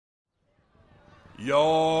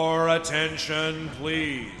Your attention,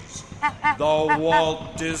 please. The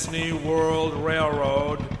Walt Disney World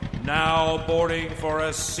Railroad now boarding for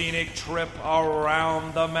a scenic trip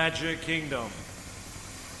around the Magic Kingdom.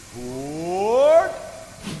 Board!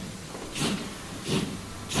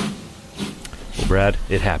 Well, Brad,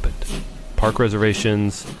 it happened. Park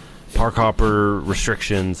reservations, park hopper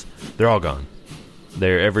restrictions, they're all gone.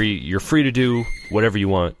 You're free to do whatever you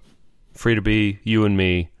want. Free to be you and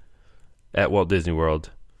me at Walt Disney World.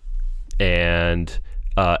 And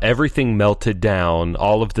everything melted down.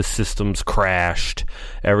 All of the systems crashed.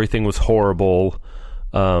 Everything was horrible.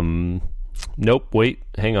 Nope, wait,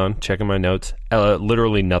 hang on, checking my notes.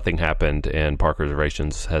 Literally nothing happened, and park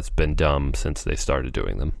reservations has been dumb since they started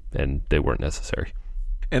doing them, and they weren't necessary.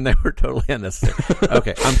 And they were totally unnecessary.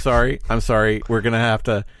 Okay, I'm sorry. We're going to have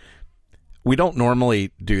to... We don't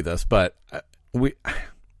normally do this, but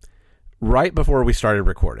right before we started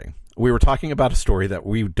recording, we were talking about a story that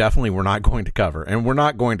we definitely were not going to cover, and we're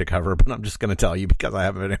not going to cover, but I'm just going to tell you because I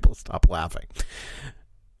haven't been able to stop laughing.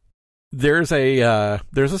 There's a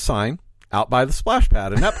sign out by the splash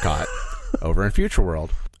pad in Epcot over in Future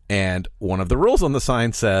World, and one of the rules on the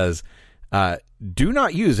sign says, do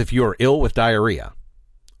not use if you are ill with diarrhea,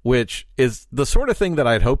 which is the sort of thing that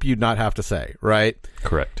I'd hope you'd not have to say, right?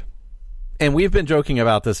 Correct. And we've been joking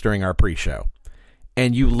about this during our pre-show,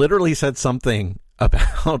 and you literally said something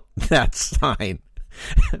about that sign.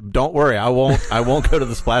 Don't worry, I won't go to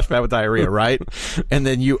the splash pad with diarrhea, right? And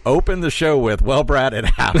then you open the show with, well, Brad, it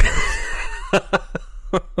happens.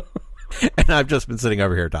 And I've just been sitting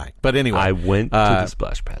over here dying. But anyway. I went to the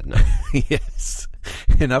splash pad. No. Yes.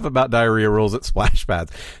 Enough about diarrhea rules at splash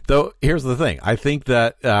pads. Though, here's the thing. I think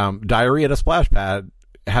that diarrhea at a splash pad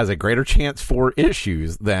has a greater chance for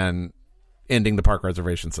issues than ending the park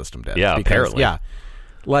reservation system did. Yeah, apparently. Yeah.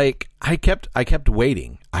 Like, I kept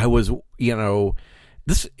waiting. I was, you know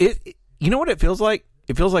what it feels like?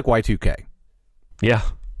 It feels like Y2K. Yeah.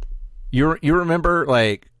 You remember,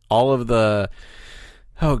 like, all of the,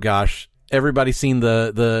 oh gosh, everybody's seen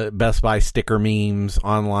the Best Buy sticker memes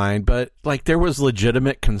online, but, like, there was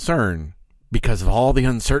legitimate concern because of all the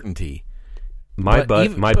uncertainty. My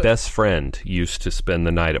best friend used to spend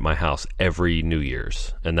the night at my house every New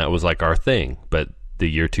Year's, and that was, like, our thing. But the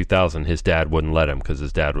year 2000, his dad wouldn't let him because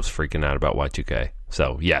his dad was freaking out about Y2K.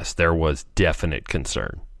 So, yes, there was definite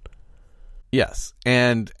concern. Yes,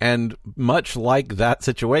 and much like that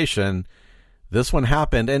situation, this one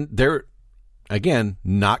happened, and there, again,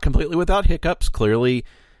 not completely without hiccups. Clearly,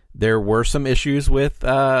 there were some issues with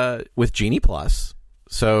Genie Plus.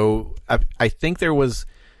 So I think there was,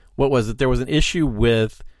 what was it? There was an issue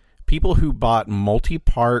with people who bought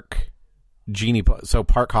multi-park Genie Plus, so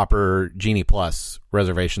Park Hopper Genie Plus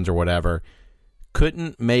reservations or whatever,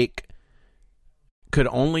 could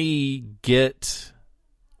only get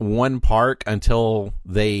one park until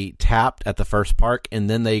they tapped at the first park, and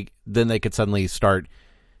then they could suddenly start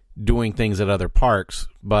doing things at other parks,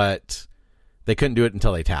 but they couldn't do it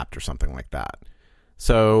until they tapped or something like that.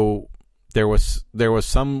 So there was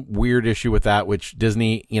some weird issue with that, which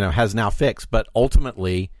Disney, has now fixed, but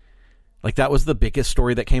ultimately, like, that was the biggest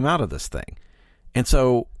story that came out of this thing. And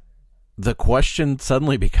so the question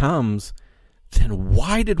suddenly becomes, then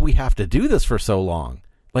why did we have to do this for so long?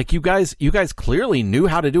 Like, you guys clearly knew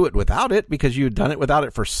how to do it without it because you had done it without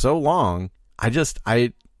it for so long.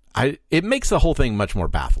 It makes the whole thing much more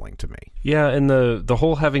baffling to me. Yeah, and the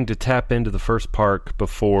whole having to tap into the first park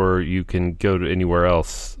before you can go to anywhere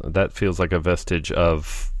else, that feels like a vestige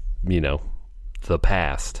of, the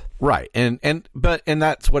past. Right. And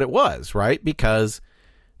that's what it was, right? Because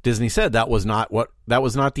Disney said that was not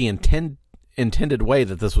the intended way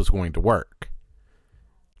that this was going to work.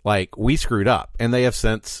 Like, we screwed up, and they have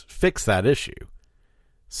since fixed that issue.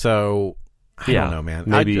 So, I don't know, man.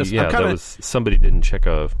 Maybe, somebody didn't check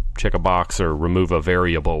a box or remove a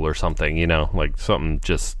variable or something, like something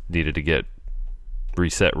just needed to get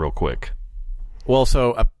reset real quick. Well,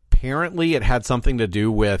 so apparently it had something to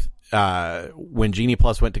do with when Genie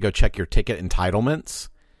Plus went to go check your ticket entitlements,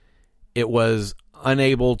 it was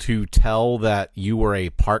unable to tell that you were a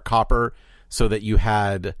park hopper so that you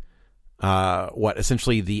had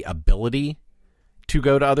essentially the ability to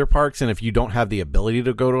go to other parks, and if you don't have the ability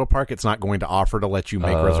to go to a park, it's not going to offer to let you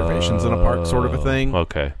make reservations in a park, sort of a thing.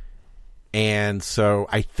 Okay. And so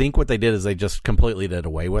I think what they did is they just completely did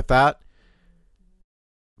away with that,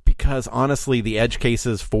 because honestly, the edge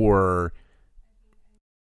cases for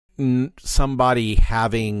somebody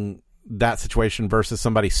having that situation versus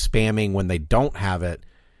somebody spamming when they don't have it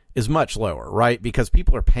is much lower, right? Because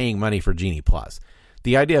people are paying money for Genie Plus.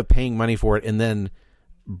 The idea of paying money for it and then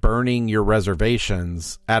burning your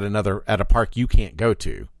reservations at a park you can't go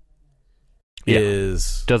to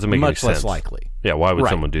is doesn't make much any less sense. likely. Yeah, why would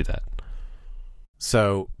Right. someone do that?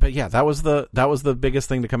 So, but yeah, that was the biggest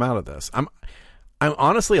thing to come out of this. I'm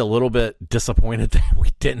honestly a little bit disappointed that we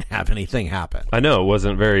didn't have anything happen. I know it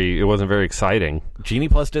wasn't very exciting. Genie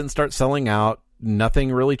Plus didn't start selling out.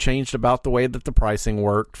 Nothing really changed about the way that the pricing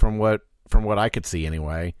worked from what I could see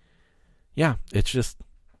anyway. Yeah, it's just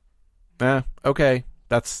okay.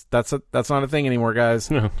 That's not a thing anymore,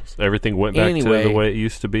 guys. No, everything went back Anyway. to the way it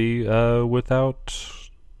used to be without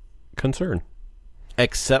concern.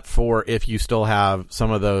 Except for if you still have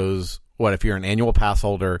some of those, if you're an annual pass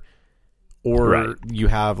holder or Right. you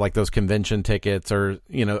have like those convention tickets or,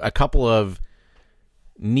 a couple of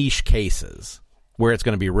niche cases where it's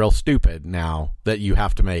going to be real stupid now that you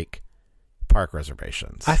have to make park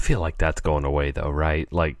reservations. I feel like that's going away though,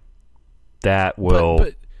 right? Like that will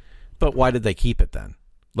But why did they keep it then?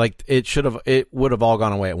 Like it would have all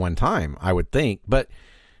gone away at one time, I would think. But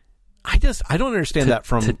I don't understand that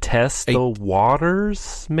from to test the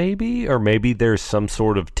waters, maybe, or maybe there's some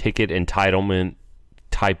sort of ticket entitlement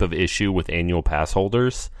type of issue with annual pass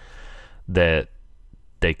holders that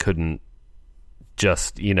they couldn't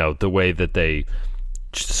just, the way that they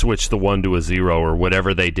switch the 1 to a 0 or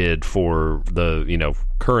whatever they did for the,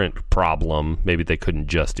 current problem. Maybe they couldn't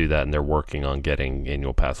just do that, and they're working on getting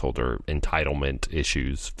annual pass holder entitlement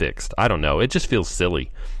issues fixed. I don't know. It just feels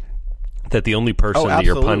silly that the only person that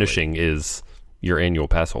you're punishing is your annual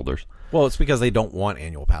pass holders. Well, it's because they don't want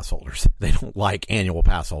annual pass holders. They don't like annual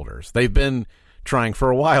pass holders. They've been trying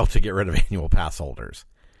for a while to get rid of annual pass holders.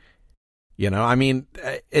 I mean,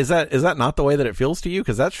 is that not the way that it feels to you?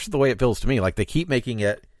 Because that's just the way it feels to me. Like they keep making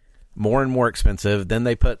it more and more expensive. Then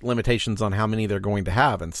they put limitations on how many they're going to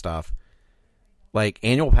have and stuff. Like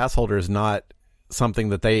annual pass holder is not something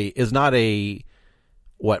that is not a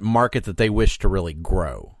market that they wish to really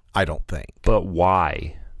grow. I don't think. But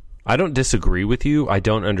why? I don't disagree with you. I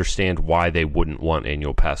don't understand why they wouldn't want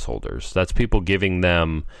annual pass holders. That's people giving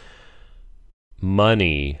them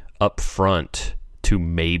money up front to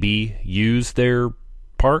maybe use their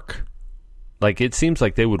park. Like it seems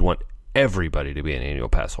like they would want everybody to be an annual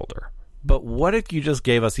pass holder. But what if you just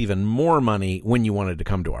gave us even more money when you wanted to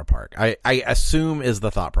come to our park? I assume is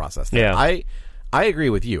the thought process there. Yeah. I agree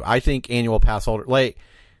with you. I think annual pass holder, like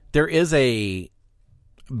there is a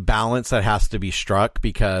balance that has to be struck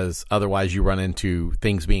because otherwise you run into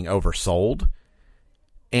things being oversold.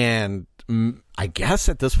 And I guess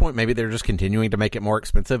at this point, maybe they're just continuing to make it more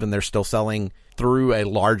expensive and they're still selling through a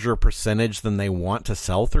larger percentage than they want to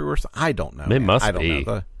sell through or something. I don't know. They must I don't be.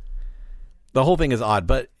 know. The whole thing is odd,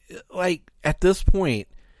 but like at this point,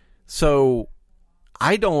 so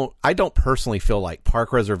I don't personally feel like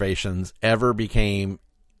park reservations ever became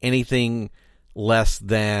anything less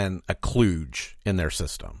than a kludge in their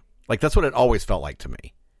system. Like that's what it always felt like to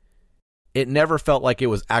me. It never felt like it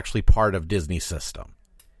was actually part of Disney's system.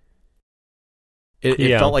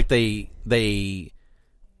 It felt like they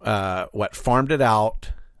farmed it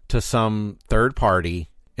out to some third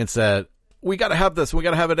party and said, we got to have this. We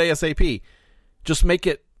got to have it ASAP. Just make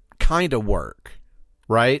it kind of work.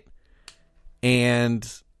 Right. And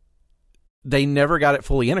they never got it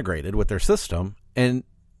fully integrated with their system. And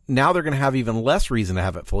now they're going to have even less reason to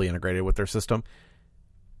have it fully integrated with their system,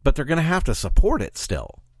 but they're going to have to support it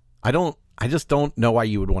still. I just don't know why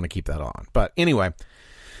you would want to keep that on. But anyway,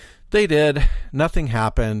 they did. Nothing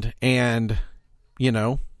happened. And,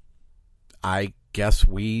 I guess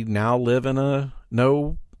we now live in a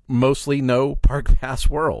mostly no park pass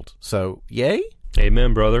world. So, yay.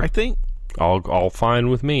 Amen, brother. I think. All fine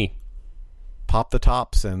with me. Pop the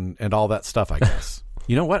tops and all that stuff, I guess.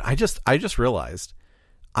 You know what? I just realized.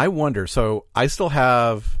 I wonder. So I still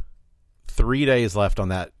have 3 days left on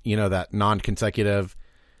that, that non-consecutive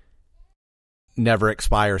never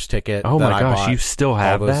expires ticket. Oh that my I gosh, bought. you still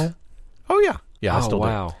have that? Oh yeah. Yeah, I Oh still do.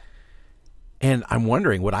 wow. And I'm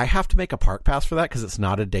wondering, would I have to make a park pass for that? Because it's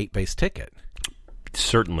not a date-based ticket.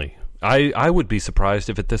 Certainly. I would be surprised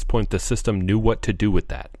if at this point the system knew what to do with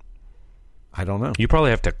that. I don't know. You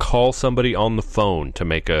probably have to call somebody on the phone to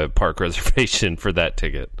make a park reservation for that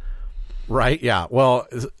ticket. Right, yeah. Well,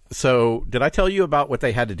 so did I tell you about what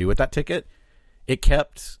they had to do with that ticket? I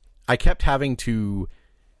kept having to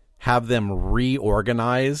have them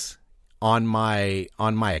reorganize on my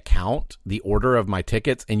account the order of my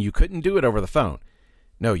tickets, and you couldn't do it over the phone.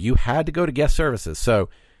 No, you had to go to guest services. So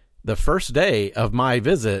the first day of my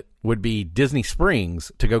visit would be Disney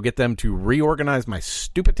Springs to go get them to reorganize my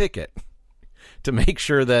stupid ticket to make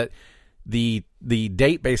sure that the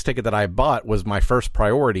date-based ticket that I bought was my first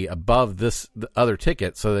priority above the other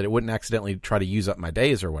ticket, so that it wouldn't accidentally try to use up my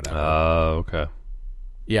days or whatever. Oh, okay.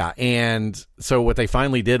 Yeah, and so what they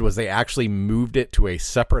finally did was they actually moved it to a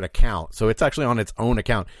separate account. So it's actually on its own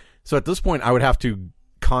account. So at this point, I would have to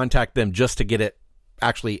contact them just to get it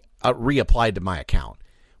actually reapplied to my account.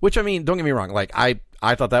 Which, I mean, don't get me wrong. Like, I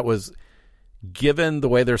thought that was, given the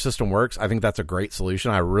way their system works, I think that's a great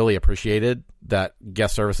solution. I really appreciated that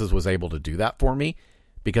Guest Services was able to do that for me,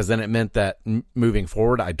 because then it meant that moving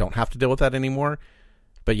forward, I don't have to deal with that anymore.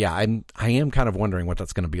 But yeah, I am kind of wondering what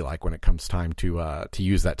that's going to be like when it comes time to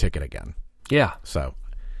use that ticket again. Yeah. So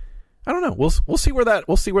I don't know. We'll see where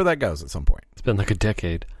that goes at some point. It's been like a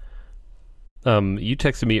decade. You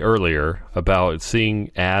texted me earlier about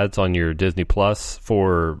seeing ads on your Disney Plus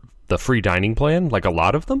for the free dining plan, like a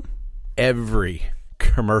lot of them. Every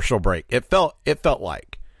commercial break, it felt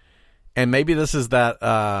like, and maybe this is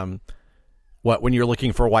that when you're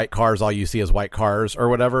looking for white cars, all you see is white cars or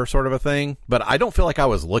whatever sort of a thing. But I don't feel like I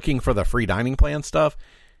was looking for the free dining plan stuff,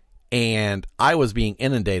 and I was being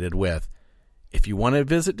inundated with, if you want to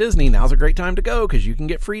visit Disney, now's a great time to go because you can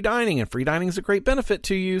get free dining, and free dining is a great benefit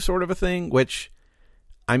to you, sort of a thing. Which,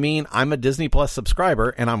 I mean, I'm a Disney Plus subscriber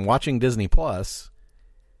and I'm watching Disney Plus.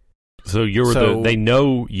 So they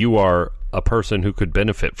know you are a person who could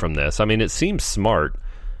benefit from this. I mean, it seems smart.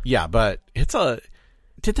 Yeah, but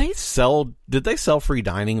did they sell free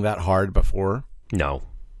dining that hard before? No.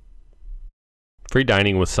 Free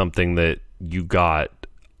dining was something that you got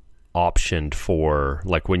optioned for,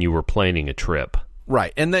 like when you were planning a trip.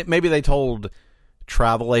 Right. And maybe they told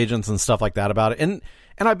travel agents and stuff like that about it. And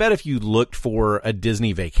I bet if you looked for a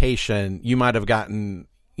Disney vacation, you might have gotten,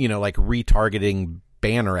 like retargeting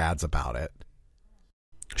banner ads about it.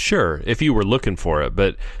 Sure, if you were looking for it.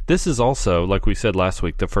 But this is also, like we said last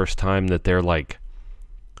week, the first time that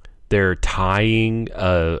they're tying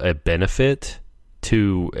a benefit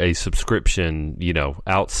to a subscription,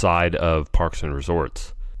 outside of parks and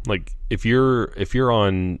resorts. Like if you're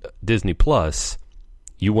on Disney Plus,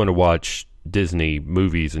 you want to watch Disney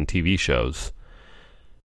movies and TV shows.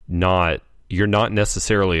 You're not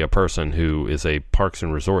necessarily a person who is a parks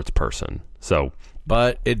and resorts person. So,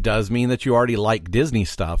 but it does mean that you already like Disney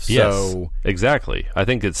stuff. So yes, exactly. I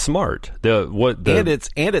think it's smart. And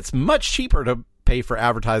it's much cheaper to pay for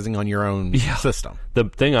advertising on your own system. The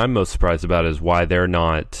thing I'm most surprised about is why they're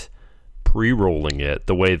not pre-rolling it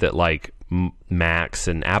the way that like Max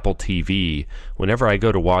and Apple TV. Whenever I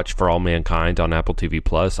go to watch For All Mankind on Apple TV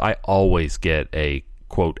Plus, I always get a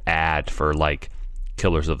quote ad for like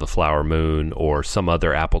Killers of the Flower Moon or some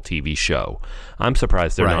other Apple TV show. I'm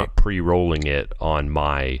surprised they're not pre-rolling it on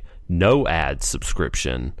my no ad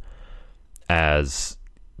subscription as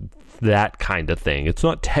that kind of thing. It's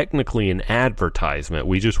not technically an advertisement.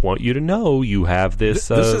 We just want you to know you have this.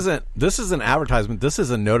 This is an advertisement. This is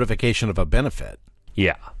a notification of a benefit.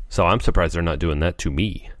 Yeah. So I'm surprised they're not doing that to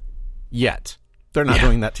me. Yet. They're not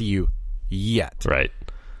doing that to you yet. Right.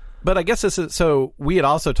 But I guess so we had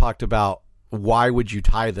also talked about, why would you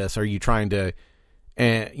tie this? Are you trying to,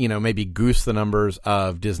 maybe goose the numbers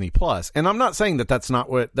of Disney Plus? And I'm not saying that that's not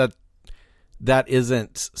that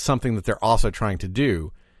isn't something that they're also trying to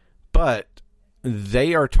do, but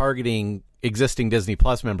they are targeting existing Disney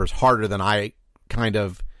Plus members harder than I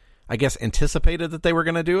guess anticipated that they were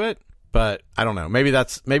going to do it. But I don't know. Maybe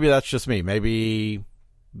that's just me. Maybe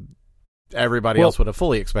everybody else would have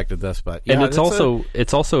fully expected this. But yeah, and it's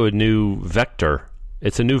also a new vector.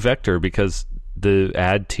 It's a new vector because the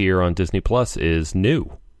ad tier on Disney Plus is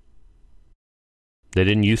new. They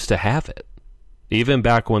didn't used to have it. Even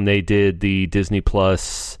back when they did the Disney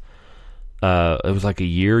Plus, it was like a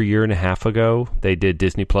year and a half ago, they did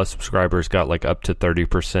Disney Plus subscribers got like up to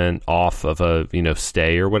 30% off of a,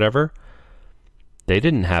 stay or whatever. They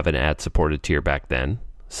didn't have an ad-supported tier back then.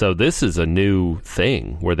 So this is a new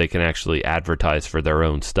thing where they can actually advertise for their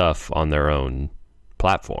own stuff on their own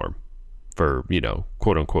platform for,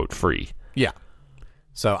 quote-unquote free. Yeah.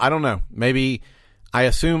 So I don't know. Maybe, I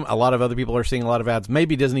assume a lot of other people are seeing a lot of ads.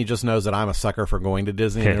 Maybe Disney just knows that I'm a sucker for going to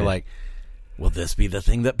Disney. And they're like, will this be the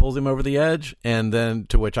thing that pulls him over the edge? And then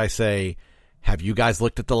to which I say, have you guys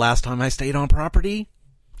looked at the last time I stayed on property?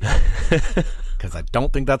 Because I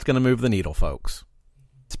don't think that's going to move the needle, folks.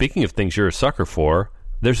 Speaking of things you're a sucker for,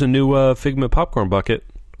 there's a new Figment popcorn bucket.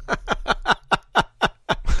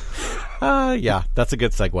 Yeah, that's a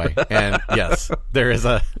good segue. And yes, there is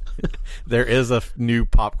a new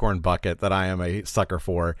popcorn bucket that I am a sucker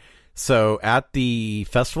for. So at the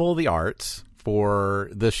Festival of the Arts for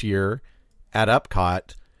this year at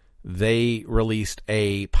Epcot, they released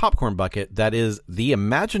a popcorn bucket that is the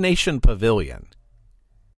Imagination Pavilion.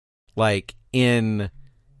 like in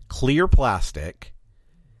clear plastic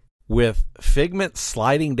with Figment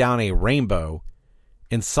sliding down a rainbow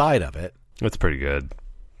inside of it. That's pretty good.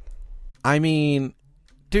 I mean,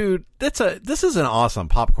 dude, this is an awesome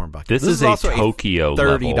popcorn bucket. This is a also Tokyo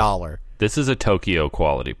 $30. level. This is a Tokyo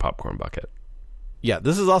quality popcorn bucket. Yeah,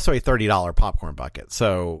 this is also a $30 popcorn bucket.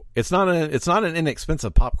 So it's not an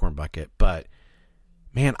inexpensive popcorn bucket, but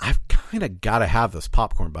man, I've kind of got to have this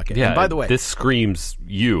popcorn bucket. Yeah, and by the way, this screams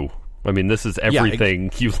you. I mean, this is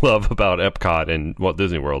everything you love about Epcot and Walt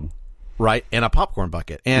Disney World. Right, and a popcorn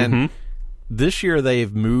bucket. And this year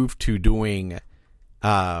they've moved to doing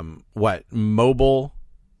mobile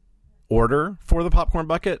order for the popcorn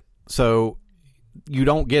bucket. So you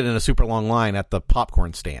don't get in a super long line at the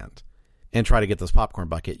popcorn stand and try to get this popcorn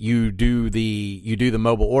bucket. You do the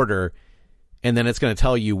mobile order, and then it's going to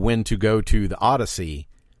tell you when to go to the Odyssey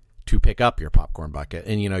to pick up your popcorn bucket.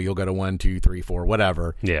 And, you'll go to 1, 2, 3, 4,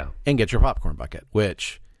 whatever. Yeah. And get your popcorn bucket,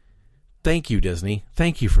 which, thank you, Disney.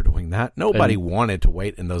 Thank you for doing that. Nobody wanted to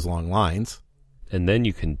wait in those long lines. And then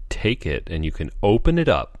you can take it and you can open it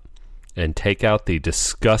up and take out the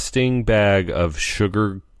disgusting bag of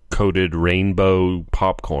sugar-coated rainbow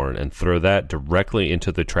popcorn and throw that directly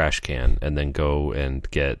into the trash can, and then go and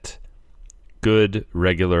get good,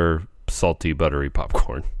 regular, salty, buttery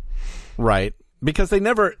popcorn. Right. Because they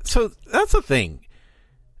never... So that's the thing.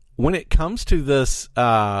 When it comes to this,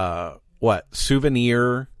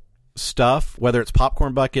 souvenir stuff, whether it's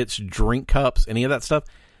popcorn buckets, drink cups, any of that stuff,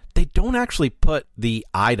 they don't actually put the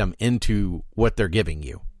item into what they're giving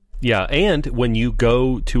you. Yeah, and when you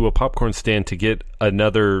go to a popcorn stand to get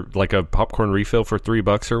another, like a popcorn refill for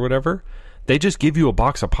 $3 or whatever, they just give you a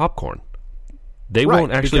box of popcorn. They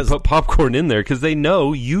won't actually put popcorn in there because they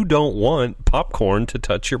know you don't want popcorn to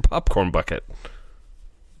touch your popcorn bucket.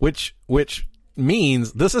 Which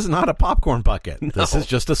means this is not a popcorn bucket. No. This is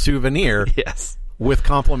just a souvenir. Yes. With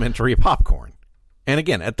complimentary popcorn. And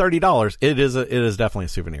again, at $30, it is definitely a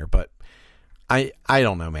souvenir. But I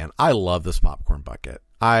don't know, man. I love this popcorn bucket.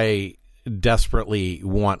 I desperately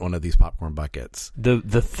want one of these popcorn buckets.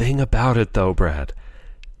 The thing about it, though, Brad,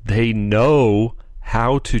 they know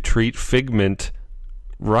how to treat Figment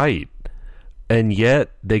right. And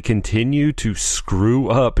yet they continue to screw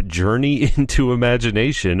up Journey into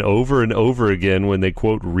Imagination over and over again when they,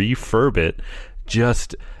 quote, refurb it.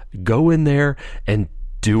 Just go in there and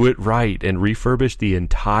do it right and refurbish the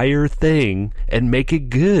entire thing and make it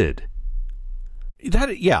good.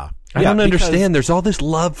 I don't understand. There's all this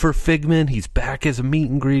love for Figment. He's back as a meet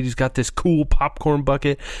and greet. He's got this cool popcorn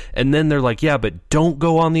bucket. And then they're like, yeah, but don't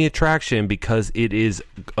go on the attraction because it is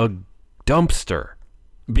a dumpster.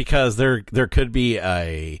 Because there could be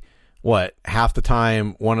half the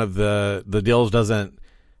time one of the deals doesn't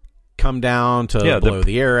come down to blow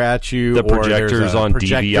the air at you. The projector's on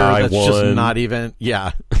DVI that's 1. Just not even,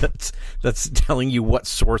 that's telling you what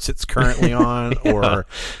source it's currently on. Yeah.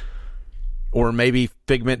 Or maybe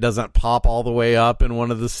Figment doesn't pop all the way up in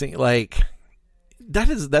one of the scenes. Like, that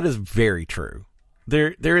is very true.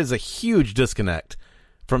 There is a huge disconnect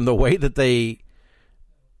from the way that they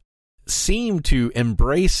seem to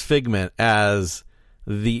embrace Figment as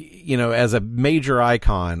as a major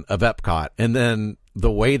icon of Epcot, and then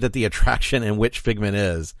the way that the attraction in which Figment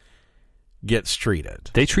is gets treated.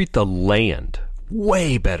 They treat the land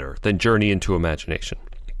way better than Journey into Imagination,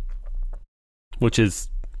 which is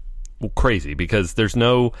crazy because there's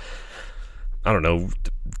no,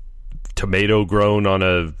 tomato grown on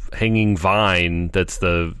a hanging vine that's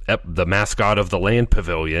the mascot of the land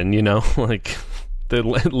pavilion, like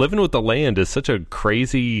living with the land is such a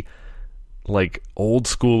crazy, like, old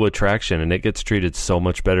school attraction, and it gets treated so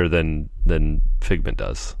much better than Figment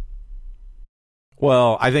does.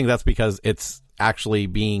 Well, I think that's because it's actually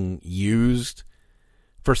being used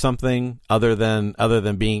for something other than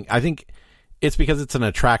being, I think it's because it's an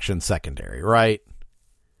attraction secondary, right?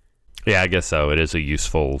 Yeah, I guess so. It is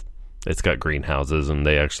it's got greenhouses, and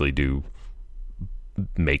they actually do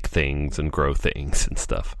make things and grow things and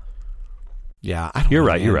stuff. Yeah, You're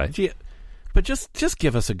right. Yeah, but just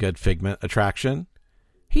give us a good Figment attraction.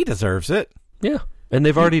 He deserves it. Yeah, and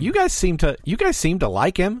they've already. You guys seem to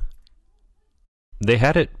like him. They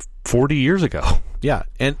had it 40 years ago. Yeah,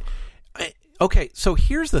 and okay, so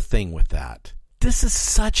here's the thing with that. This is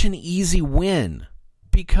such an easy win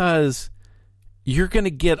because you're going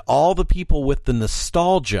to get all the people with the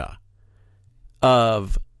nostalgia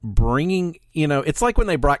of bringing. It's like when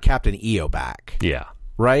they brought Captain EO back. Yeah.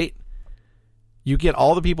 Right. You get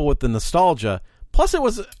all the people with the nostalgia. Plus, it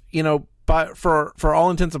was, for all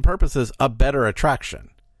intents and purposes, a better attraction.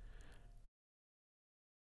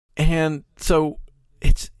 And so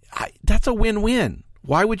that's a win-win.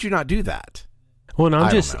 Why would you not do that? Well,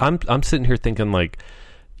 and I'm sitting here thinking, like,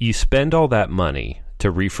 you spend all that money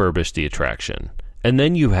to refurbish the attraction, and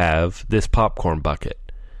then you have this popcorn bucket.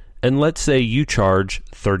 And let's say you charge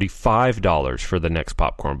 $35 for the next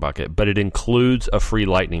popcorn bucket, but it includes a free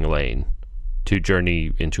lightning lane to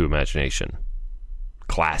Journey into Imagination.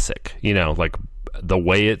 Classic. You know, like the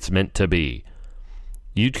way it's meant to be.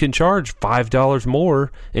 You can charge $5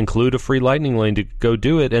 more, include a free lightning lane to go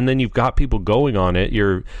do it, and then you've got people going on it.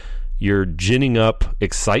 You're ginning up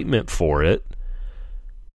excitement for it.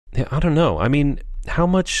 Yeah, I don't know. I mean, how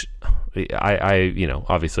much... I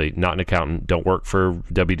obviously not an accountant, don't work for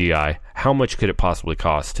WDI. How much could it possibly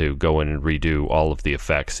cost to go in and redo all of the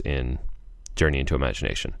effects in Journey into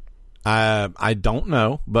Imagination? I don't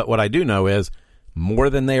know, but what I do know is more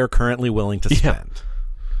than they are currently willing to spend. Yeah.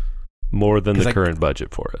 More than the current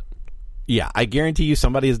budget for it. Yeah, I guarantee you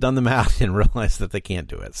somebody has done the math and realized that they can't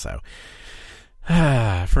do it. So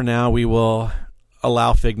for now, we will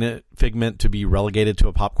allow Figment to be relegated to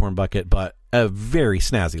a popcorn bucket, but a very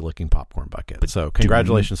snazzy looking popcorn bucket. But so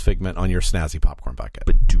congratulations, Figment, on your snazzy popcorn bucket.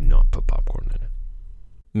 But do not put popcorn in it.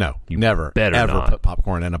 No, you never, ever not put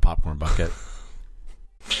popcorn in a popcorn bucket.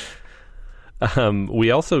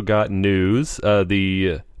 We also got news.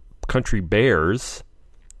 The Country Bears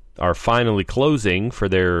are finally closing for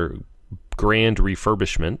their grand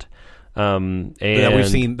refurbishment. And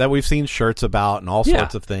that we've seen shirts about and all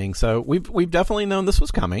sorts of things. So we've definitely known this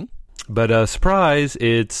was coming. But surprise,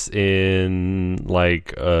 it's in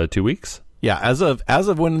like 2 weeks. Yeah, as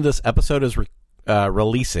of when this episode is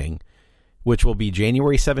releasing, which will be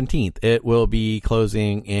January 17th, it will be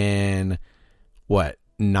closing in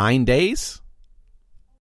 9 days?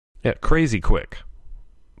 Yeah, crazy quick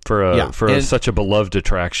for such a beloved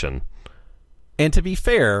attraction. And to be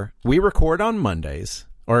fair, we record on Mondays.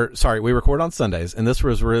 We record on Sundays, and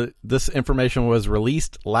this information was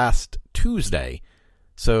released last Tuesday.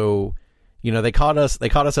 So, they caught us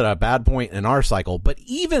at a bad point in our cycle. But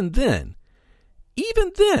even then,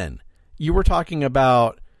 you were talking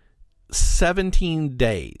about 17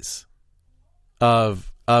 days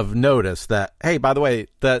of notice that, hey, by the way,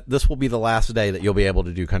 that this will be the last day that you'll be able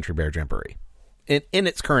to do Country Bear Jamboree in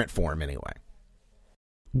its current form, anyway.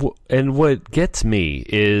 And what gets me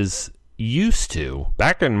is, used to,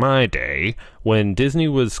 back in my day, when Disney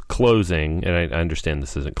was closing, and I understand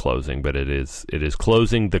this isn't closing, but it is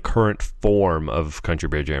closing the current form of Country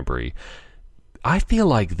Bear Jamboree, I feel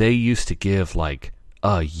like they used to give like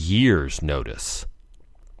a year's notice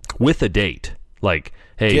with a date. Like,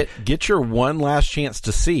 hey, get your one last chance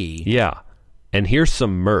to see. Yeah. And here's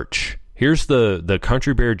some merch. Here's the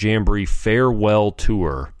Country Bear Jamboree farewell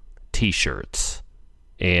tour t-shirts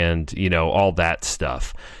and, all that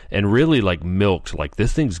stuff. And really like milked, like,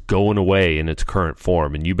 this thing's going away in its current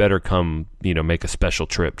form and you better come, make a special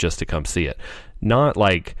trip just to come see it. Not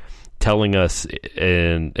like telling us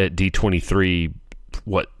at D23,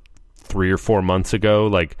 3 or 4 months ago,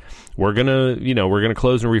 like, we're gonna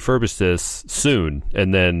close and refurbish this soon,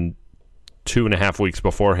 and then 2.5 weeks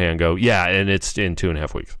beforehand go, yeah, and it's in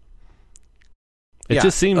 2.5 weeks. It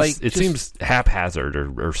just seems seems haphazard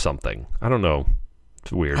or something. I don't know.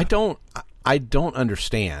 It's weird. I don't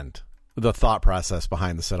understand the thought process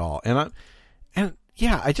behind this at all. And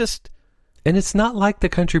it's not like the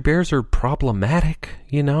Country Bears are problematic,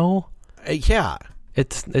 Yeah.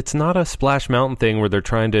 It's not a Splash Mountain thing where they're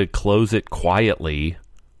trying to close it quietly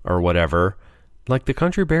or whatever. Like the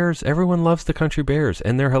Country Bears, everyone loves the Country Bears,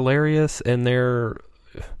 and they're hilarious, and I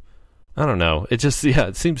don't know. It just,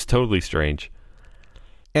 it seems totally strange.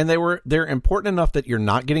 And they're important enough that you're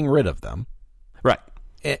not getting rid of them. Right.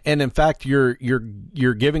 And in fact, you're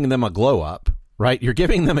giving them a glow up, right? You're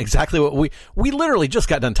giving them exactly what we literally just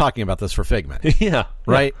got done talking about this for Figment. Yeah.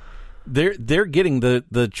 Right? They're getting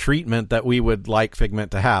the treatment that we would like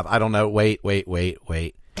Figment to have. I don't know. Wait.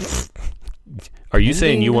 Are you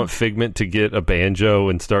saying you want Figment to get a banjo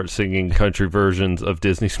and start singing country versions of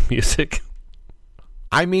Disney's music?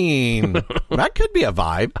 I mean, that could be a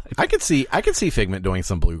vibe. I could see Figment doing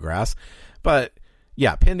some bluegrass, but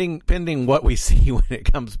yeah, pending what we see when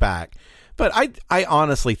it comes back. But I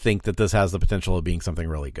honestly think that this has the potential of being something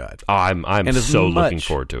really good. Oh, I'm so looking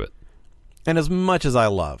forward to it. And as much as I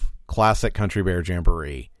love classic Country Bear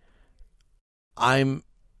Jamboree, I'm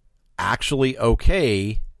actually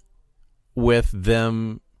okay with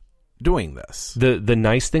them doing this. The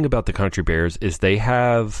nice thing about the Country Bears is they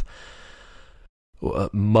have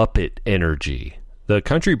Muppet energy. The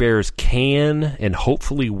Country Bears can and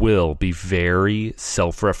hopefully will be very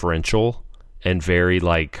self-referential and very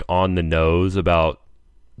like on the nose about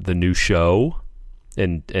the new show,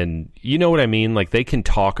 and you know what I mean? Like, they can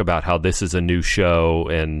talk about how this is a new show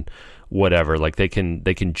and whatever. Like, they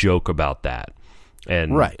can joke about that.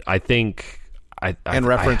 And right. I think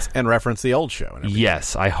reference the old show and everything.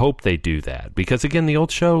 Yes, I hope they do that, because again, the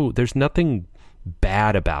old show, there's nothing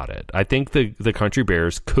bad about it. I think the Country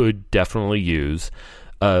Bears could definitely use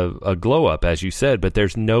a glow up, as you said, but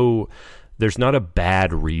there's not a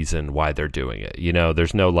bad reason why they're doing it. You know,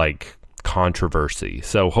 there's no like controversy.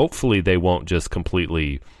 So hopefully they won't just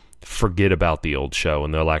completely forget about the old show,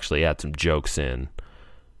 and they'll actually add some jokes in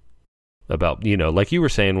about, you know, like you were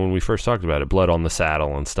saying when we first talked about it, blood on the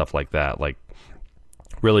saddle and stuff like that. Like,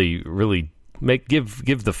 really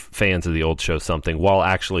give the fans of the old show something, while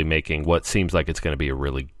actually making what seems like it's going to be a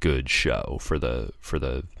really good show for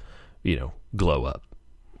the you know, glow up.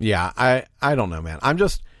 Yeah, I don't know, man.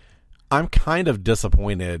 I'm kind of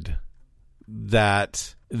disappointed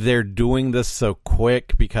that they're doing this so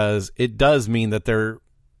quick, because it does mean that they're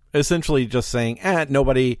essentially just saying,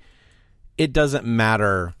 it doesn't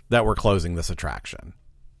matter that we're closing this attraction.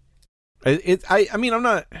 I mean, I'm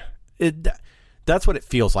not, that's what it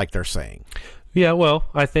feels like they're saying. Yeah, well,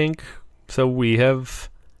 I think, so we have,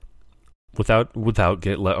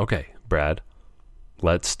 okay, Brad,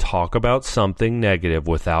 let's talk about something negative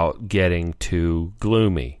without getting too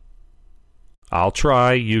gloomy. I'll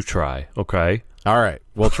try, you try, okay? All right,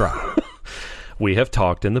 we'll try. We have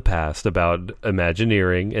talked in the past about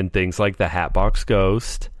Imagineering and things like the Hatbox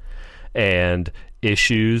Ghost and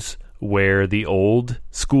issues where the old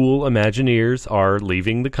school Imagineers are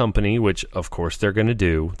leaving the company, which of course they're going to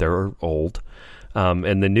do. They're old.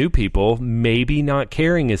 And the new people maybe not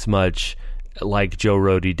caring as much like Joe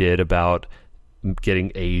Rohde did about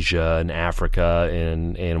getting Asia and Africa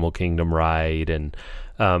and Animal Kingdom right. And,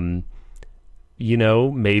 you know,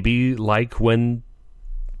 maybe like when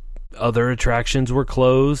other attractions were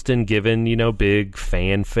closed and given, you know, big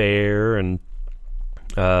fanfare and,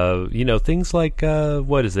 you know, things like,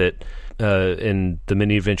 what is it? In the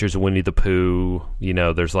Mini Adventures of Winnie the Pooh, you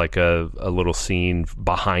know, there's like a little scene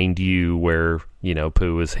behind you where, you know,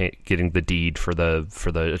 Pooh is getting the deed for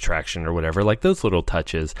the attraction or whatever, like those little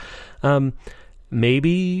touches. Maybe,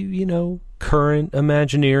 you know, current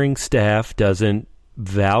Imagineering staff doesn't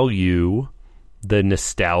value the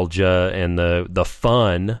nostalgia and the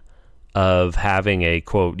fun of having a,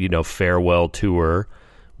 quote, you know, farewell tour.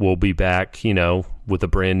 We'll be back, you know, with a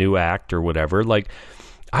brand new act or whatever. Like,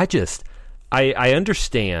 I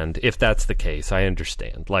understand if that's the case. I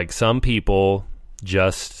understand. Like, some people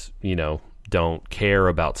just, you know, don't care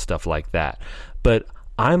about stuff like that. But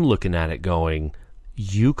I'm looking at it going,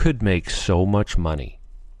 you could make so much money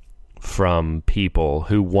from people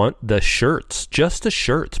who want the shirts, just the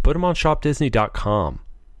shirts. Put them on shopdisney.com.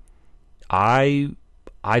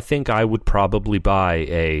 I think I would probably buy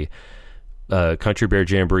a Country Bear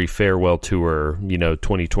Jamboree Farewell Tour, you know,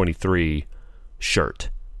 2023 shirt,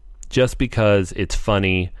 just because it's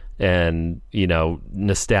funny and, you know,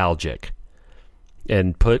 nostalgic,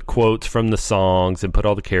 and put quotes from the songs and put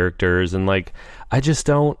all the characters. And like, I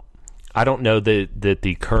don't know that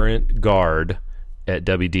the current guard at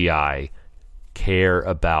WDI care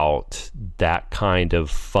about that kind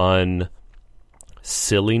of fun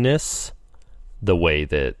silliness the way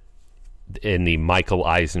that in the Michael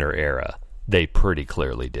Eisner era they pretty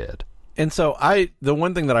clearly did. And so the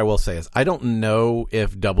one thing that I will say is, I don't know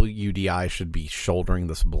if WDI should be shouldering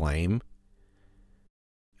this blame.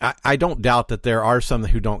 I don't doubt that there are some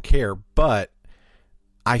who don't care, but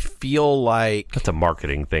I feel like that's a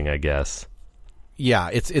marketing thing, I guess. Yeah,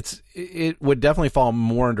 it would definitely fall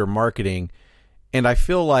more under marketing. And I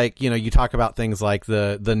feel like, you know, you talk about things like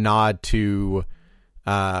the nod to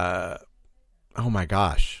oh my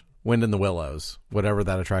gosh, Wind in the Willows, whatever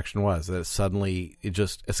that attraction was, that suddenly it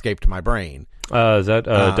just escaped my brain. Is that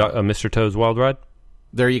Mr. Toad's Wild Ride?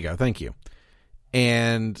 There you go. Thank you.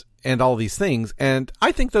 And all these things. And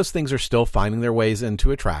I think those things are still finding their ways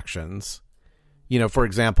into attractions. You know, for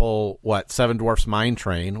example, Seven Dwarfs Mine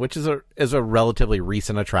Train, which is a relatively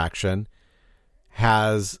recent attraction,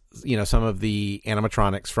 has, you know, some of the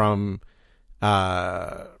animatronics from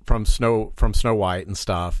Snow White and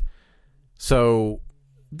stuff. So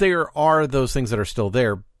there are those things that are still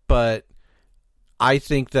there, but I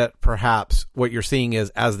think that perhaps what you're seeing is,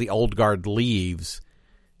 as the old guard leaves,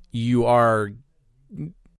 you are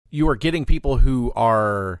getting people who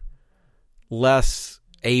are less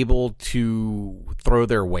able to throw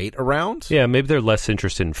their weight around. Yeah, maybe they're less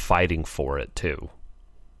interested in fighting for it too.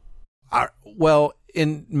 Well,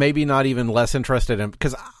 in maybe not even less interested in,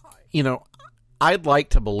 because, you know, I'd like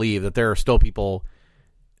to believe that there are still people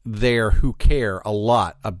there who care a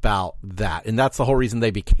lot about that, and that's the whole reason they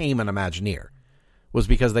became an Imagineer, was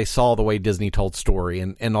because they saw the way Disney told story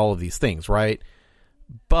and all of these things, right?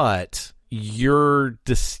 But you are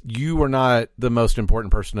not the most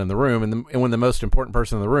important person in the room, and when the most important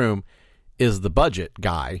person in the room is the budget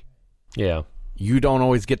guy, Yeah. you don't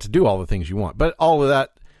always get to do all the things you want. But all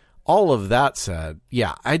of that said,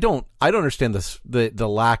 yeah, I don't understand the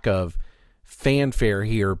lack of fanfare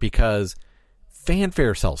here, because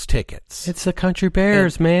fanfare sells tickets. It's the Country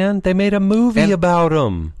Bears, man. They made a movie about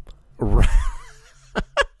them.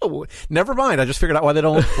 Never mind. I just figured out why they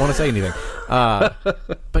don't want to say anything.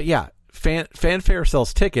 But yeah, fanfare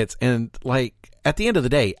sells tickets, and like at the end of the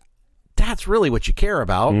day, that's really what you care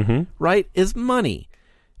about, right? Is money.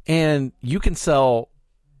 And you can sell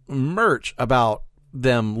merch about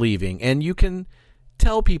them leaving, and you can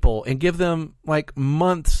tell people and give them like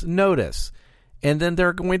months notice, and then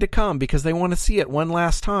they're going to come because they want to see it one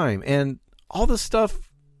last time, and all this stuff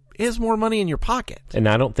is more money in your pocket. And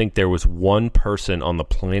I don't think there was one person on the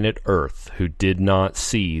planet Earth who did not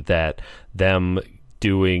see that them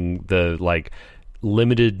doing the like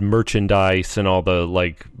limited merchandise and all the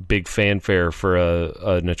like big fanfare for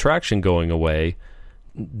an attraction going away.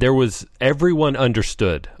 Everyone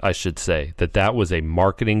understood, I should say, that was a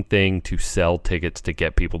marketing thing to sell tickets to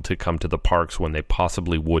get people to come to the parks when they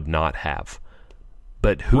possibly would not have.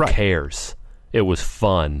 But who cares? It was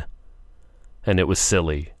fun, and it was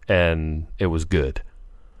silly, and it was good.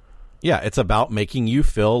 Yeah, it's about making you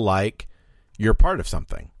feel like you're part of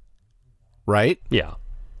something, right? Yeah.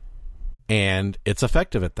 And it's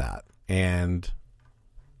effective at that. And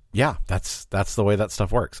yeah, that's the way that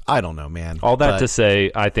stuff works. I don't know, man. All that to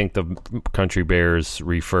say, I think the Country Bears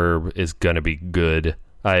refurb is going to be good.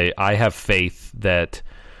 I have faith that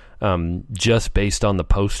just based on the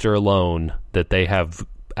poster alone, that they have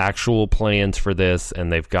actual plans for this,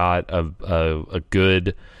 and they've got a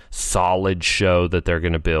good, solid show that they're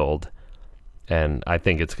going to build. And I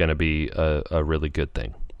think it's going to be a really good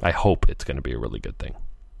thing. I hope it's going to be a really good thing.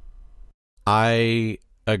 I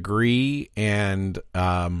agree, and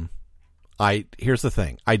here's the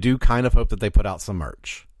thing. I do kind of hope that they put out some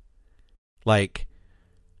merch. Like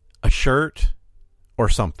a shirt or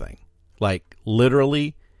something. Like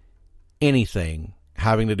literally anything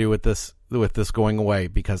having to do with this going away,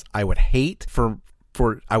 because I would hate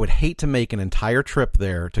to make an entire trip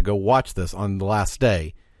there to go watch this on the last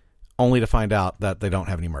day only to find out that they don't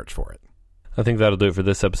have any merch for it. I think that'll do it for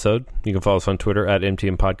this episode. You can follow us on Twitter at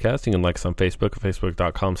MTM Podcast. You can like us on Facebook at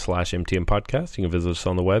facebook.com/MTM Podcast. You can visit us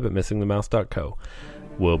on the web at missingthemouse.co.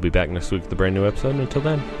 We'll be back next week with a brand new episode. And until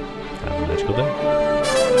then, have a magical day.